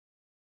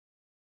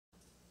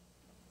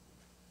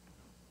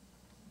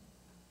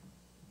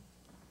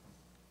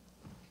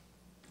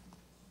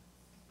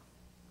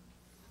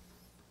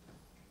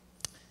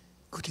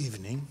Good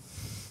evening.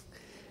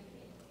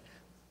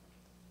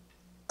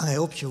 I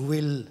hope you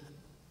will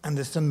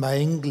understand my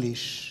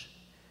English.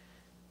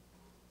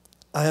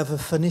 I have a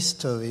funny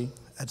story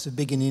at the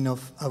beginning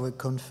of our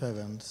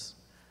conference.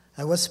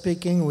 I was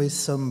speaking with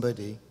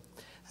somebody,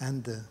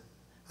 and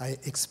I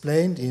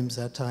explained him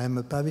that I am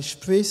a parish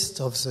priest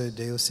of the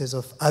Diocese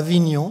of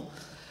Avignon,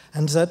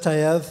 and that I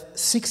have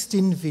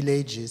 16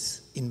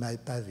 villages in my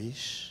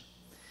parish.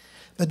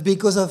 But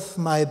because of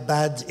my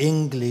bad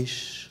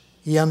English,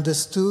 he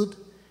understood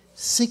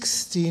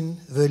 16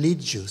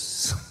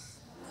 religious.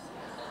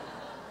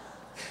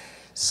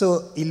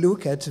 So he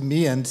looked at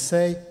me and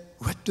said,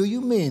 "What do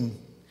you mean?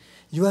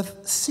 You have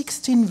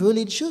 16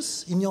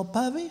 religious in your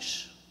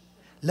parish?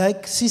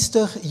 Like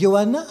Sister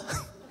Johanna?"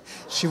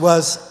 She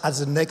was at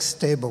the next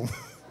table.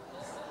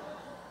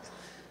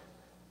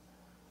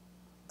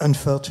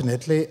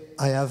 Unfortunately,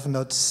 I have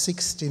not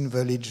 16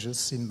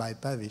 religious in my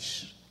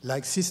parish,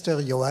 like Sister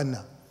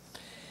Johanna.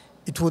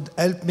 It would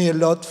help me a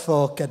lot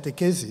for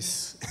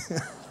catechesis.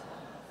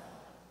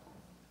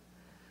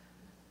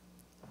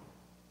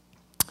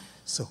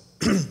 So,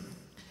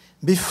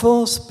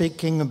 before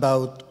speaking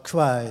about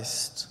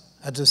Christ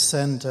at the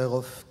center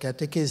of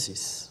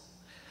catechesis,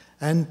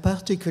 and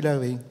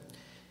particularly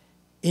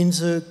in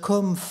the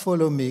Come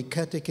Follow Me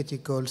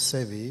catechetical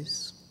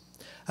series,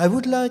 I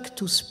would like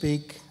to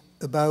speak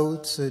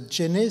about the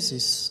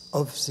genesis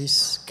of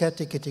this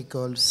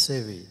catechetical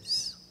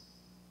series.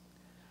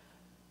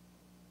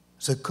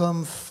 The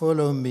Come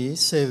Follow Me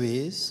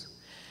series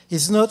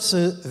is not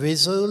the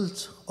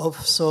result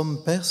of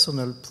some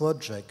personal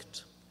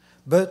project,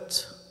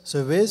 but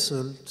the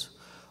result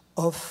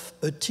of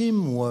a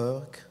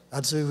teamwork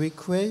at the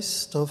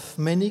request of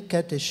many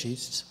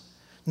catechists,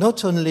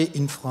 not only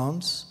in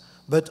France,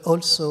 but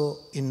also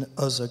in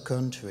other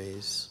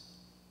countries.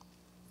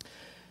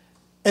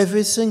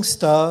 Everything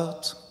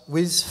starts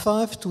with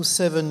 5 to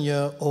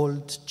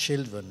 7-year-old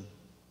children.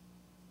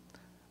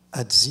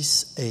 At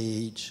this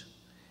age,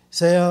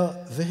 they are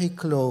very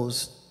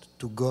close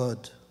to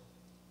God.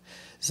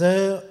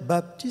 Their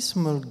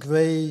baptismal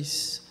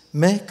grace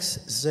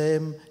makes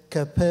them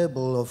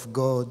capable of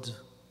God.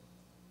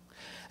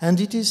 And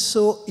it is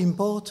so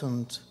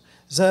important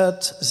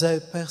that their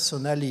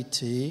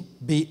personality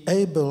be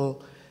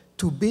able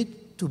to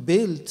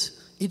build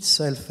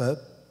itself up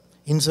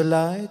in the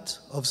light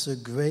of the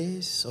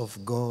grace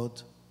of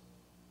God.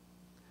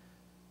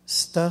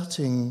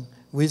 Starting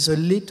with the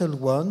little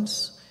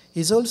ones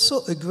is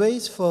also a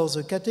grace for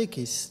the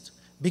catechist,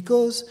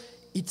 because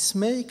it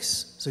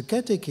makes the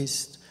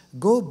catechist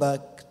go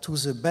back to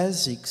the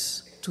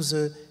basics, to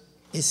the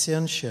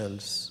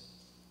essentials.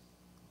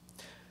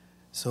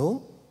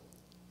 So,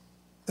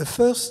 a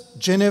first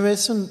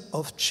generation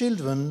of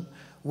children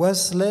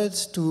was led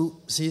to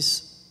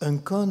this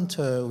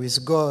encounter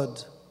with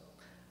God,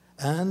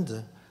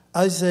 and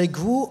as they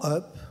grew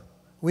up,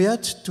 we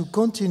had to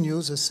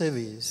continue the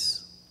series.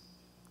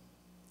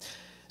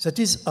 That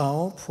is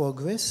how,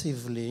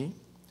 progressively,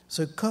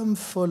 the Come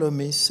Follow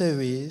Me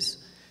series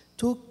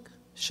took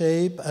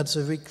shape at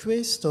the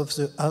request of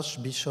the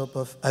Archbishop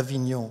of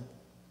Avignon.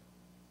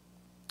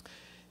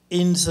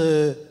 In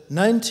the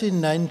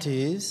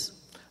 1990s,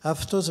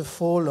 after the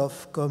fall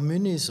of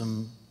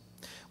communism,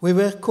 we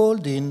were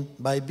called in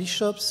by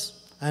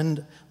bishops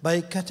and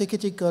by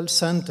catechetical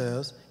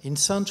centers in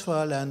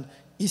Central and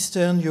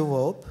Eastern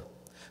Europe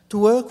to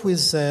work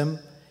with them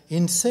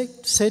in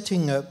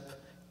setting up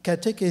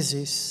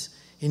catechesis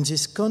in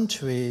these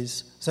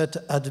countries that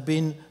had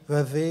been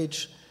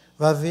ravaged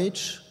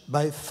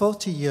by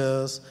 40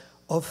 years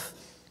of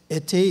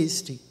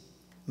atheistic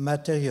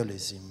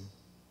materialism.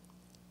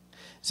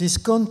 This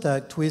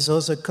contact with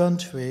other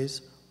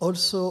countries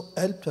also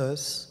helped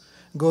us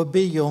go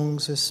beyond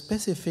the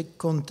specific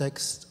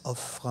context of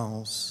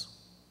France.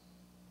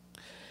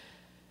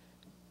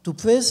 To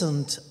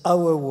present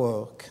our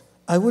work,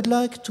 I would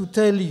like to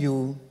tell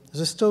you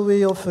the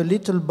story of a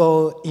little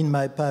boy in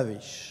my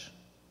parish.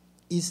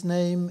 His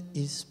name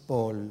is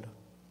Paul.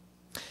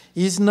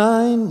 He is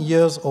 9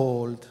 years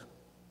old.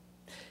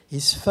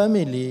 His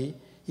family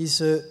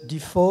is a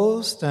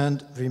divorced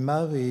and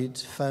remarried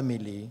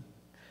family,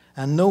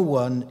 and no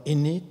one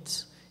in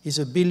it is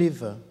a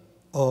believer,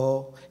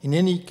 or in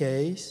any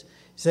case,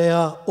 they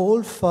are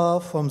all far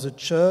from the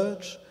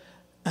church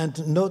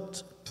and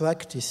not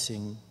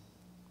practicing.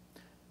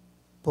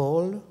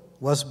 Paul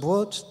was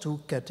brought to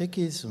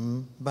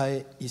catechism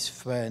by his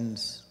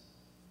friends.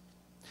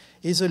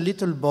 He's a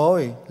little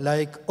boy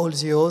like all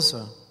the others,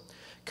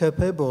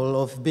 capable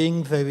of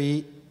being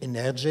very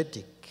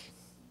energetic.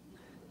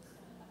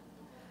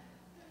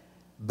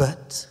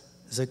 But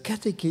the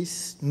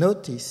catechist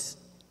noticed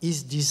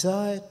his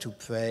desire to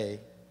pray.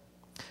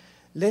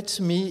 Let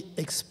me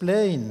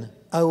explain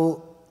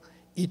how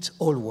it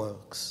all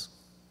works.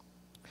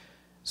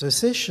 The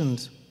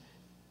sessions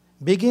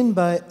begin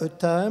by a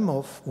time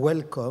of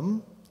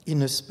welcome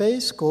in a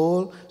space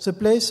called the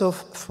place of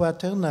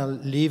fraternal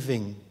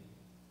living.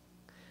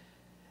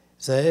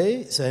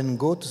 They then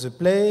go to the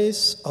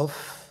place of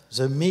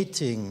the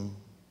meeting.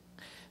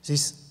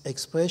 This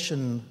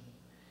expression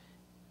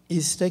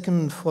is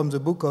taken from the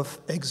book of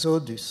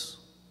Exodus,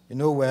 you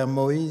know, where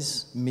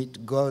Moses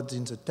meet God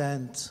in the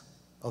tent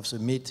of the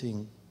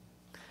meeting.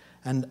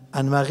 And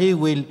Anne-Marie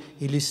will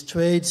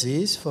illustrate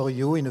this for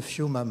you in a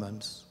few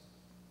moments.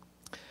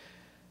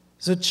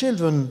 The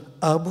children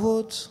are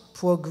brought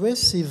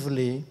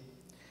progressively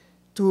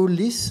to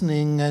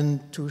listening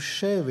and to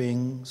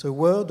sharing the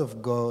Word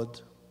of God.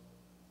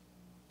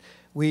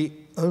 We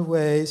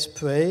always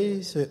pray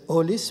the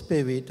Holy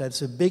Spirit at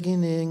the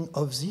beginning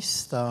of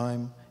this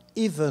time,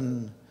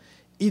 even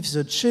if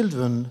the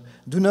children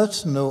do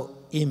not know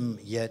Him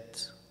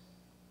yet.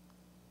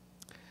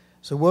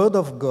 The Word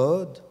of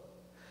God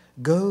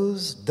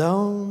goes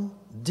down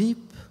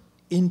deep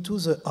into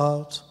the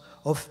heart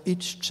of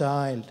each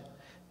child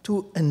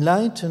to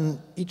enlighten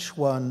each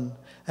one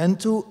and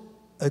to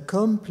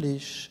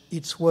accomplish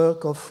its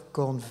work of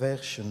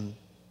conversion.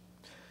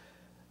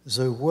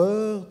 The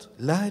Word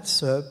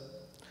lights up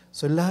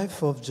the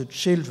life of the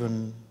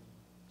children.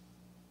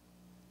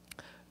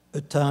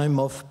 A time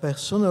of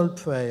personal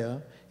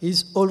prayer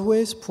is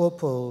always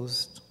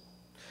proposed.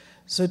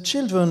 The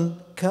children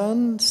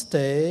can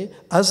stay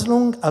as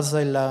long as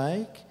they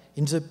like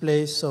in the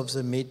place of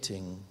the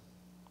meeting.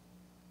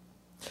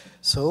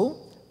 So,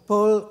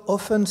 Paul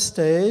often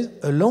stays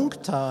a long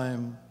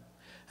time,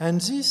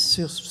 and this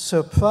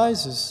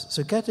surprises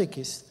the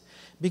catechist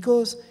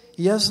because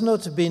he has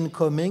not been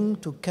coming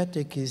to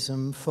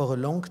catechism for a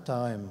long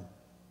time.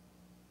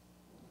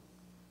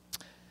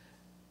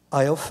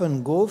 I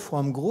often go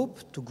from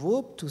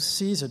group to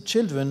see the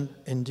children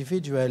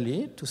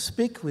individually, to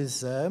speak with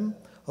them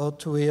or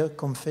to hear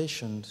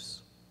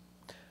confessions.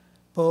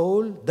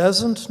 Paul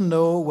doesn't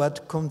know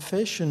what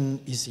confession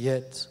is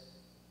yet.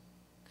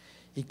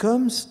 He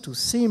comes to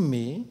see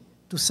me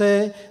to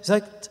say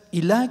that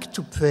he likes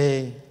to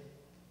pray,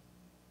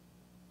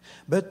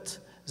 but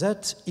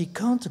that he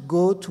can't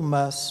go to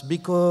Mass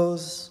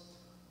because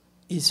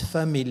his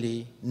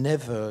family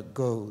never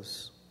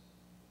goes.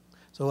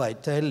 So I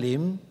tell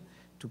him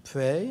to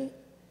pray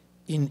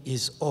in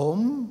his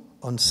home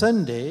on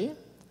Sunday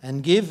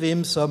and give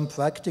him some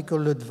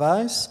practical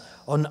advice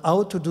on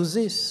how to do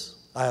this.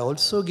 I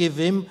also give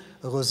him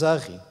a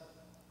rosary.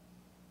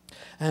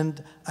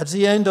 And at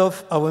the end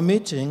of our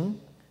meeting,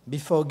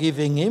 before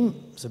giving him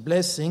the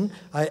blessing,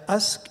 I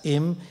ask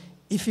him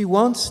if he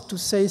wants to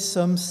say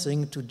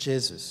something to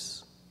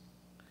Jesus.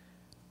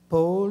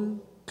 Paul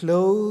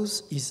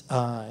closes his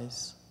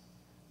eyes,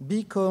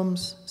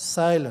 becomes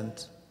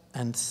silent,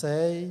 and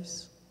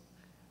says,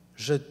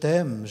 Je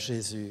t'aime,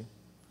 Jésus.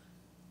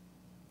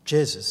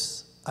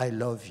 Jesus, I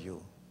love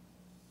you.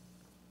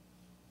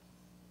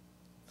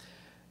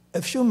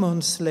 A few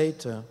months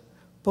later,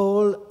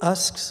 Paul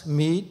asks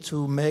me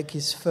to make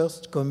his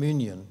first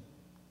communion.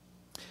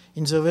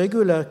 In the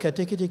regular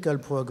catechetical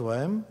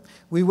program,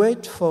 we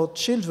wait for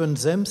children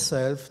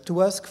themselves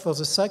to ask for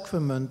the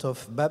sacrament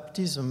of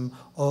baptism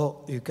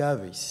or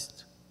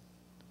Eucharist.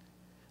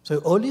 The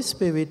Holy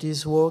Spirit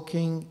is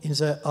working in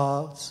their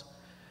hearts,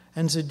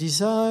 and the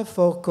desire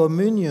for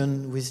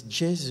communion with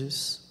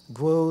Jesus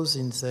grows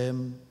in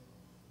them.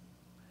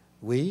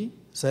 We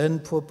then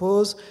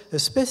propose a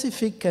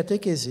specific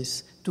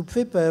catechesis to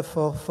prepare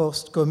for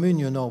First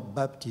Communion or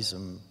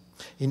baptism,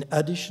 in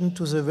addition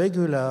to the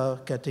regular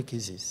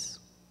catechesis.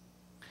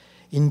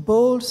 In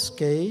Paul's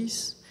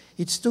case,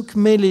 it took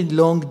many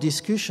long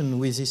discussions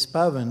with his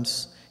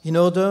parents in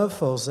order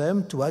for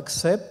them to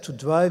accept to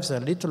drive their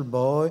little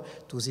boy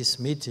to this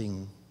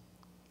meeting.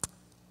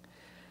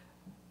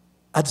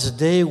 At the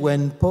day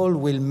when Paul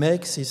will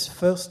make his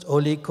first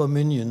Holy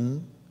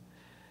Communion,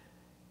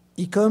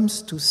 he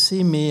comes to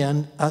see me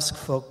and ask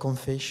for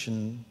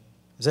confession.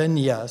 Then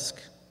he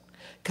asks,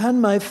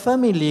 Can my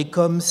family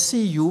come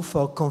see you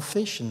for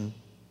confession?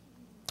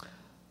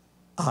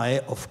 I,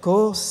 of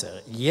course,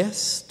 say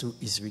yes to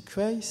his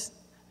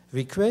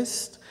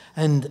request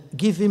and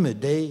give him a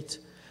date.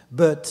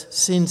 But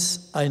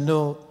since I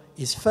know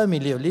his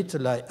family a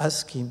little, I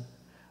ask him,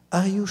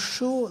 Are you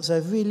sure they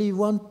really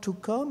want to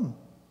come?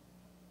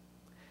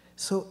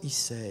 So he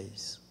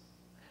says,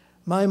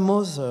 My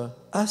mother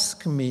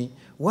asked me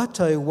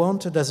what I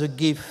wanted as a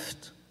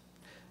gift.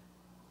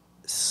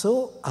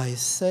 So I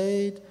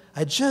said,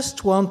 I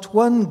just want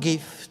one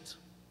gift.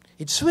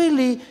 It's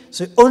really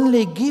the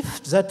only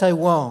gift that I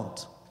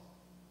want.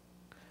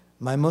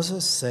 My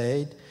mother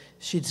said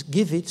she'd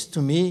give it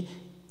to me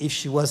if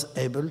she was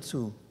able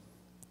to.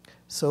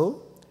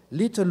 So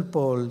little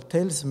Paul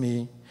tells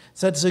me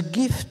that the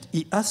gift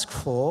he asked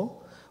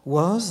for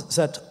was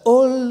that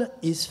all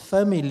his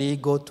family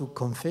go to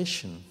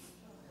confession.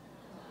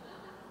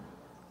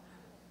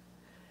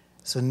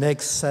 So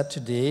next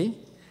Saturday,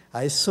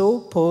 I saw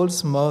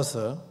Paul's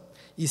mother,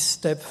 his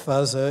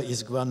stepfather,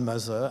 his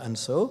grandmother, and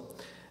so,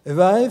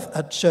 arrive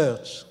at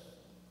church.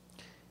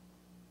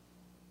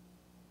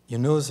 You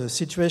know, the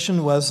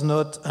situation was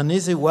not an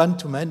easy one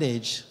to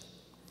manage.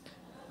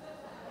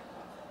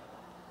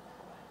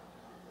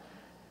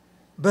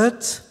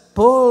 But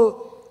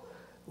Paul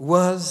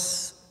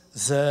was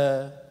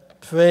there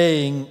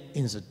praying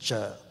in the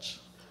church.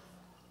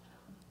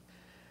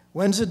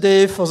 When the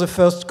day for the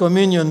First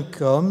Communion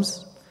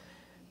comes,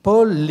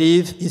 Paul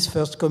leaves his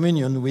First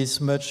Communion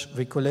with much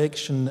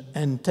recollection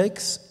and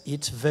takes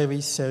it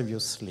very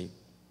seriously.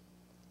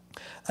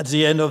 At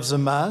the end of the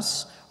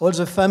Mass, all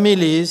the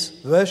families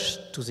rush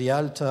to the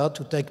altar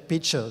to take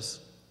pictures.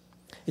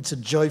 It's a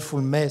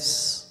joyful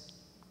mess.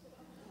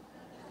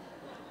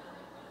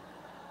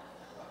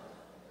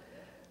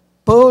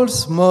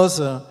 Paul's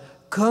mother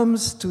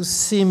comes to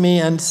see me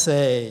and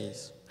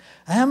says,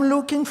 "I am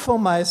looking for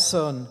my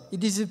son. He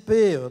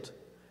disappeared.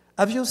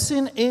 Have you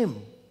seen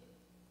him?"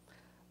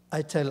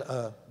 I tell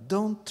her,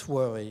 "Don't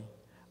worry.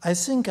 I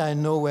think I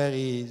know where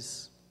he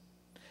is."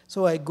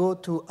 So I go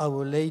to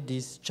Our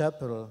Lady's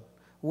Chapel,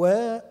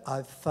 where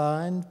I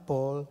find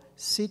Paul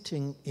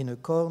sitting in a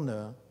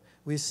corner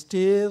with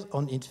tears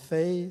on his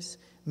face,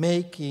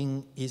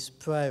 making his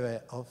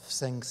prayer of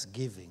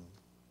thanksgiving.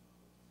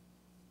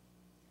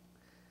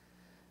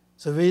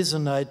 The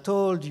reason I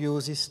told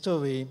you this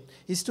story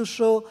is to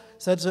show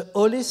that the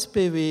Holy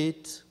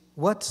Spirit,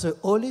 what the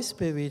Holy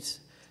Spirit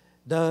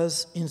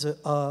does in the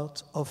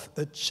heart of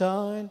a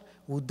child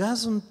who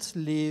doesn't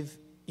live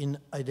in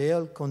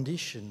ideal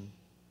condition.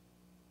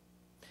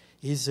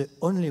 He's the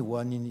only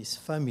one in his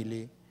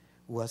family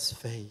who has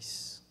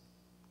faith.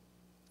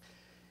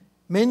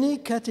 Many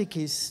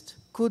catechists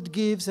could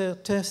give their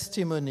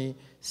testimony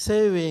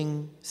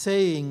saying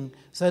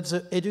that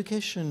the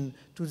education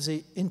to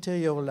the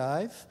interior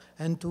life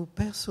and to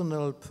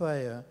personal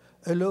prayer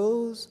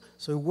allows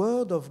the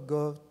Word of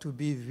God to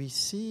be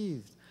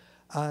received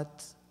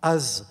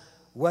as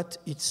what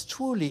it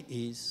truly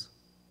is,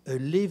 a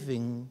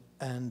living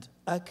and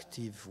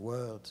active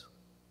Word.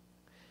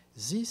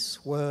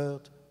 This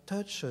Word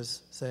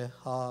touches their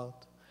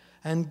heart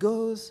and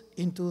goes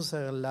into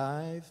their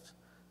life,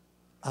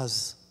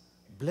 as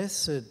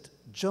Blessed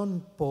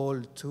John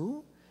Paul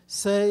II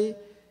said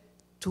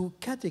to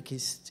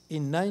catechists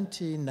in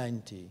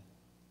 1990.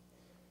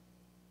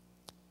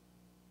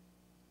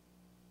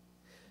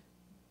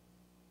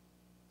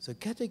 The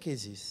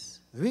catechesis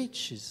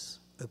reaches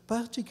a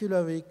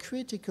particularly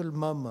critical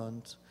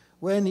moment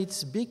when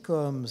it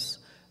becomes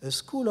a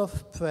school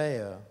of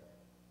prayer.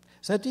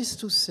 That is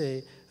to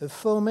say, a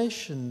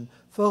formation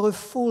for a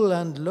full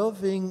and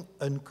loving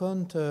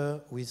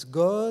encounter with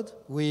God,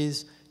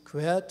 with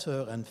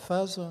Creator and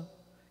Father,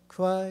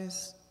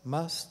 Christ,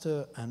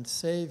 Master and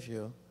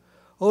Savior,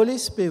 Holy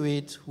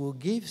Spirit who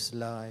gives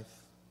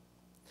life.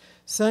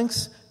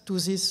 Thanks to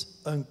this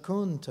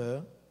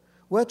encounter,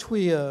 what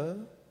we hear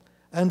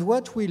and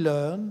what we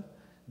learn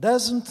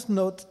doesn't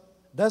not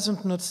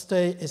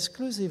stay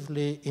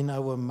exclusively in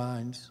our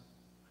minds,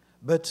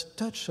 but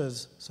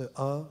touches the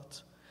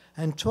heart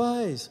and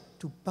tries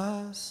to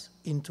pass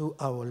into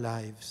our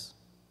lives.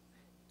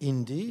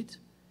 Indeed,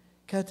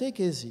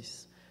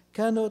 catechesis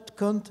cannot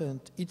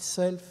content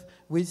itself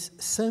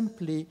with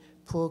simply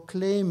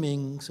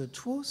proclaiming the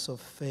truth of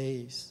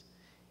faith.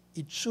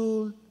 It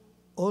should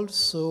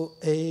also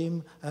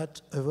aim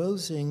at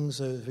arousing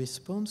the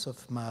response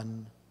of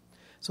man,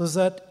 so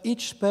that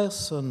each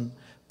person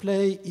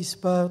play his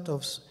part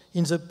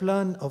in the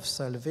plan of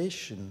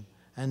salvation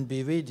and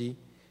be ready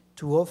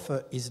to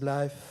offer his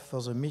life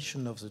for the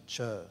mission of the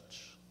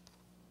Church.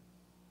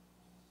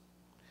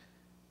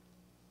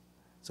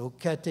 So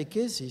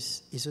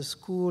catechesis is a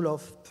school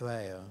of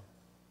prayer.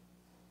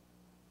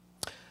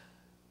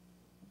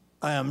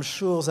 I am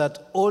sure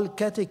that all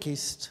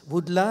catechists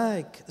would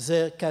like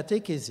their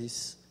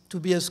catechesis to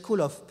be a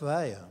school of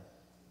prayer.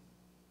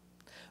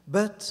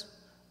 But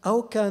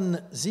how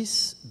can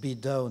this be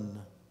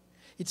done?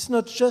 It's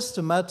not just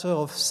a matter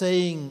of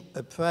saying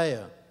a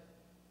prayer.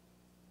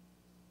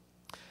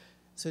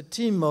 The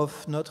team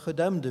of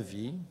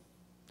Notre-Dame-de-Vie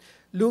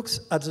looks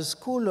at the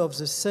school of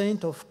the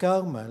Saint of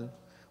Carmel,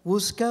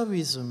 whose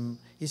charism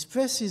is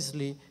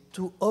precisely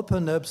to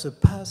open up the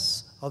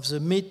path of the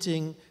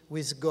meeting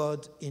with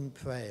God in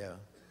prayer.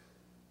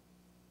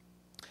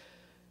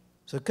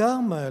 The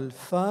Carmel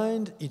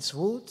finds its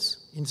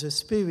roots in the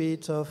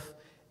spirit of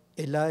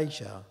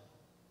Elijah.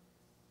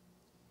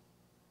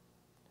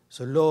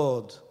 The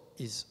Lord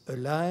is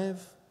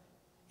alive,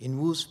 in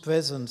whose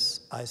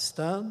presence I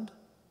stand,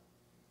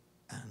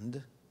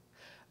 and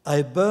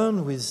I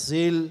burn with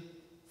zeal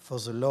for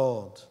the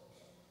Lord.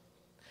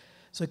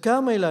 The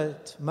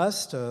Carmelite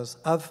masters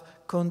have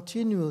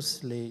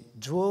continuously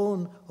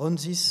drawn on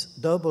this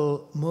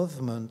double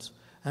movement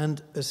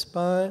and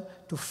aspire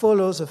to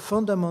follow the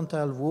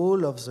fundamental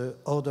rule of the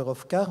Order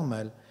of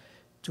Carmel,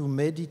 to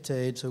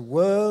meditate the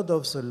word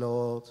of the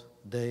Lord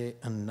day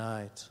and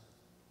night.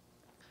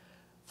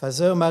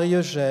 Father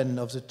Marie-Eugène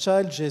of the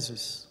Child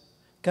Jesus,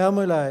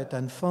 Carmelite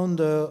and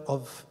founder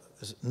of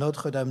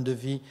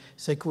Notre-Dame-de-Vie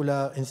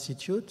Secular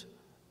Institute,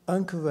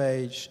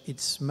 encouraged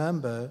its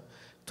members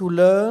to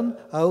learn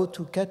how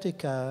to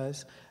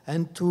catechize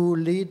and to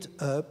lead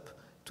up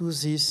to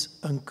this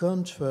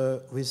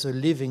encounter with the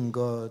living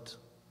God.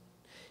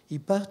 He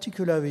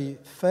particularly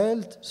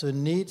felt the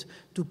need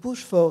to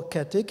push for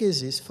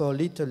catechesis for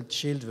little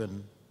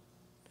children.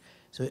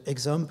 The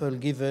example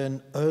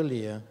given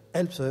earlier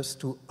helps us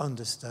to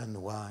understand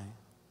why.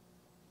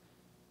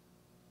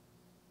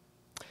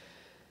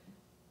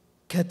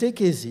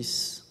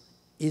 Catechesis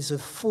is a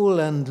full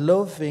and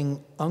loving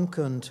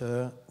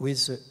encounter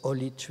with the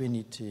Holy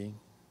Trinity.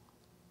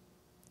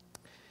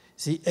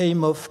 The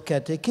aim of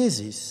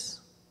catechesis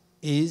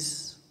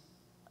is,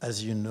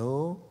 as you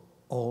know,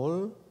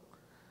 all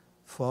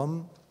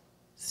from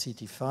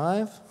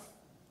CT5,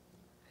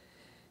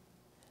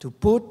 to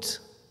put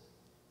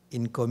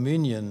in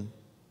communion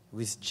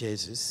with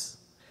Jesus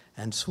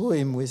and through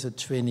him with the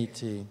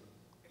Trinity.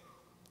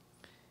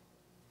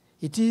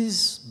 It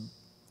is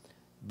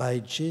by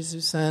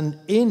Jesus and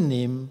in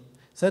him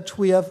that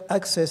we have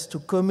access to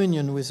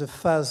communion with the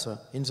Father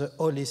in the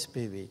Holy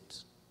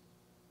Spirit.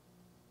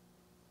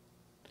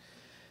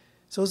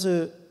 So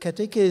the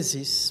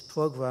catechesis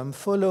program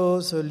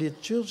follows a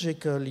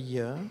liturgical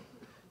year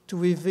to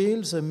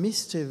reveal the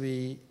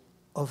mystery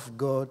of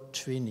God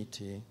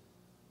Trinity.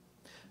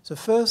 The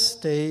first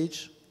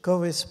stage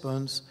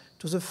corresponds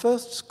to the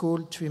first school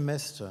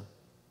trimester.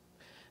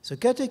 The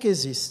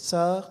catechesis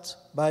starts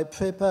by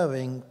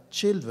preparing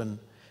children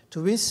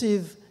to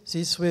receive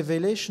this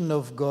revelation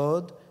of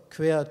God,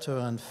 Creator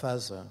and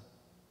Father.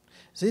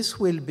 This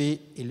will be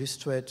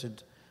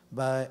illustrated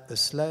by a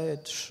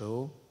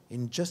slideshow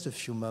in just a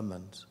few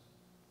moments.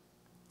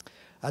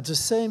 At the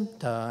same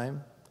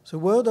time, the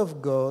Word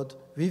of God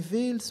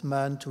reveals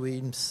man to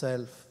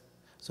himself.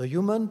 The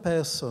human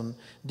person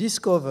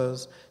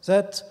discovers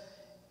that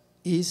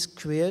he is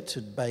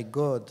created by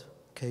God,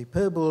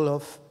 capable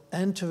of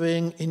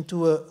entering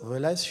into a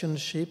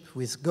relationship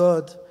with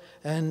God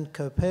and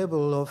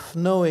capable of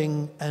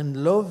knowing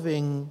and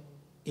loving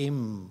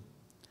him.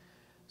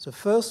 The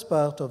first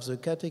part of the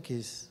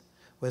catechism,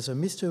 where the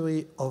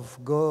mystery of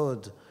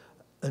God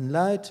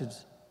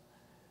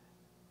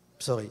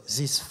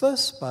this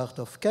first part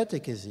of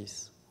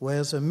catechesis,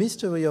 where the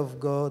mystery of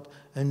God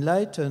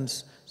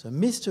enlightens the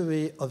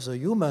mystery of the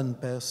human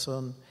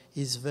person,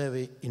 is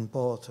very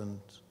important.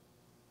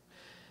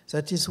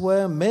 That is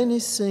where many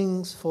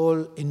things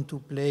fall into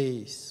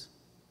place.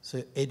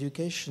 The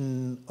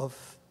education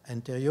of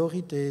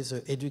interiority,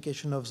 the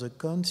education of the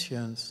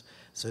conscience,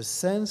 the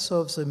sense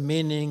of the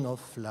meaning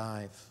of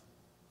life.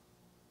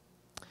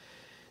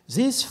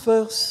 This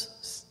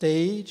first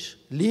stage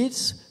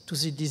leads to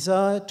the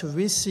desire to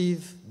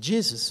receive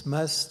Jesus,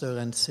 Master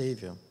and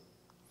Savior.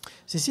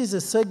 This is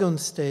the second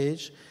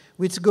stage,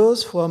 which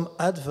goes from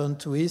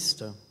Advent to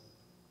Easter.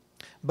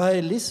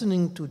 By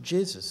listening to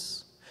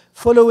Jesus,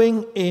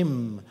 following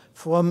him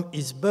from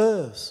his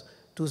birth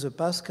to the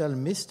Paschal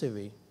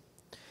mystery,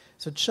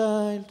 the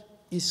child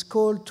is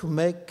called to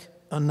make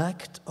an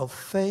act of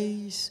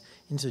faith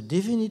in the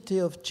divinity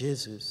of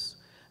Jesus,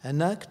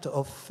 an act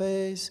of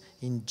faith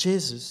in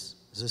Jesus,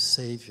 the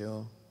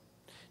Savior.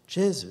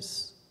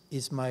 Jesus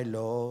is my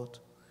Lord.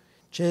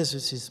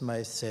 Jesus is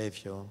my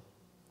Savior.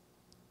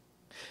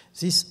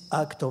 This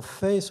act of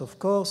faith, of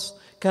course,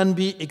 can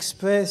be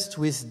expressed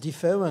with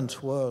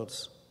different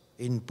words.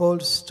 In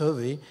Paul's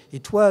story,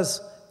 it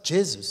was,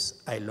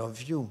 Jesus, I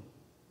love you.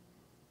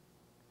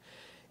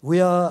 We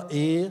are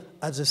here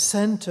at the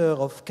center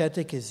of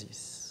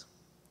catechesis.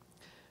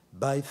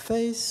 By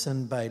faith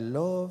and by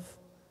love,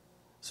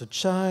 the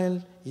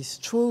child is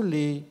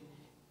truly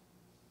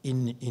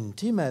in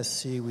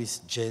intimacy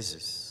with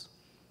Jesus.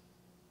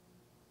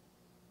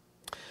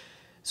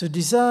 The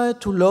desire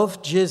to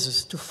love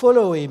Jesus, to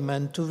follow him,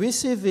 and to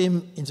receive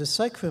him in the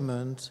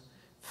sacrament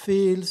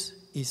fills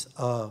his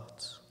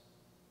heart.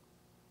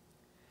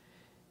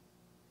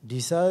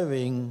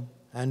 Desiring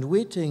and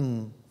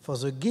waiting for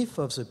the gift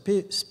of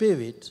the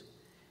Spirit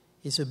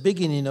is the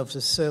beginning of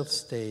the third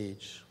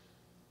stage.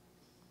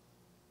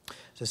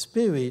 The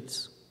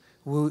Spirit,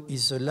 who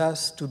is the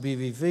last to be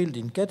revealed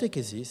in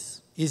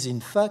catechesis, is in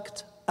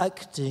fact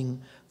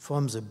acting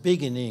from the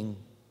beginning.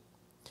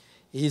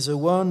 He is the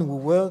one who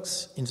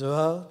works in the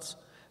heart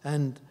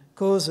and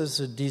causes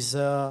the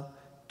desire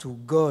to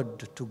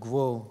God to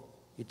grow.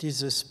 It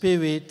is the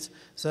Spirit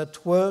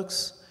that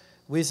works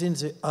within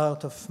the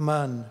heart of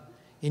man,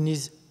 in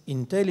his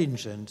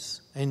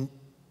intelligence and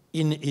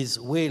in his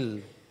will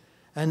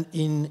and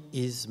in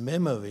his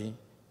memory,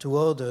 to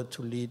order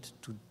to lead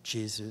to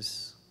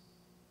Jesus.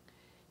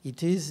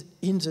 It is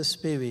in the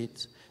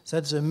Spirit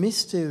that the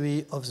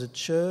mystery of the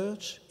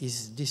Church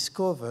is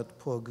discovered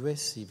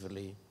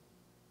progressively.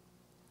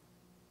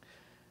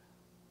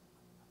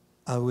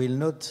 I will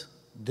not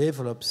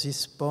develop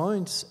these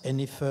points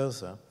any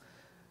further.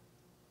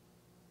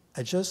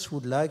 I just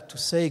would like to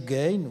say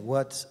again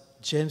what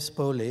James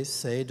Paulet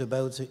said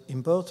about the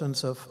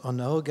importance of an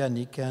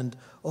organic and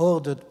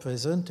ordered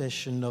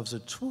presentation of the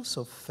truth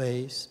of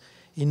faith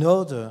in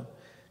order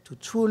to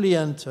truly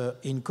enter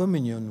in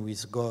communion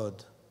with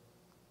God.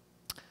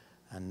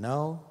 And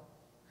now,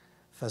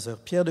 Father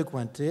Pierre de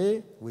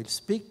Cointet will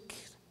speak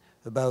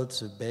about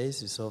the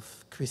basis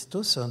of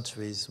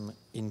Christocentrism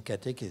in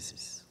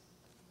catechesis.